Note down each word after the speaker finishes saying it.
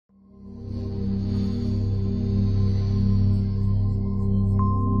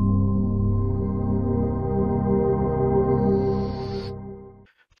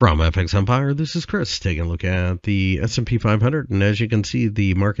From FXEmpire, this is Chris taking a look at the S&P 500, and as you can see,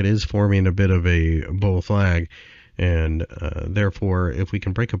 the market is forming a bit of a bull flag, and therefore, if we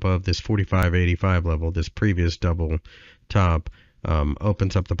can break above this 45.85 level, this previous double top,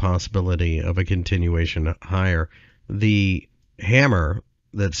 opens up the possibility of a continuation higher. The hammer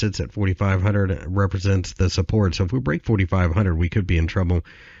that sits at 4,500 represents the support, so if we break 4,500, we could be in trouble.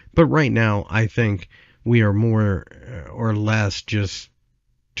 But right now, I think we are more or less just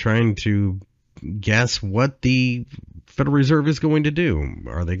trying to guess what the Federal Reserve is going to do.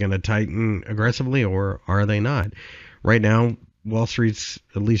 Are they going to tighten aggressively or are they not? Right now, Wall Street's,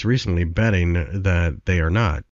 at least recently, betting that they are not.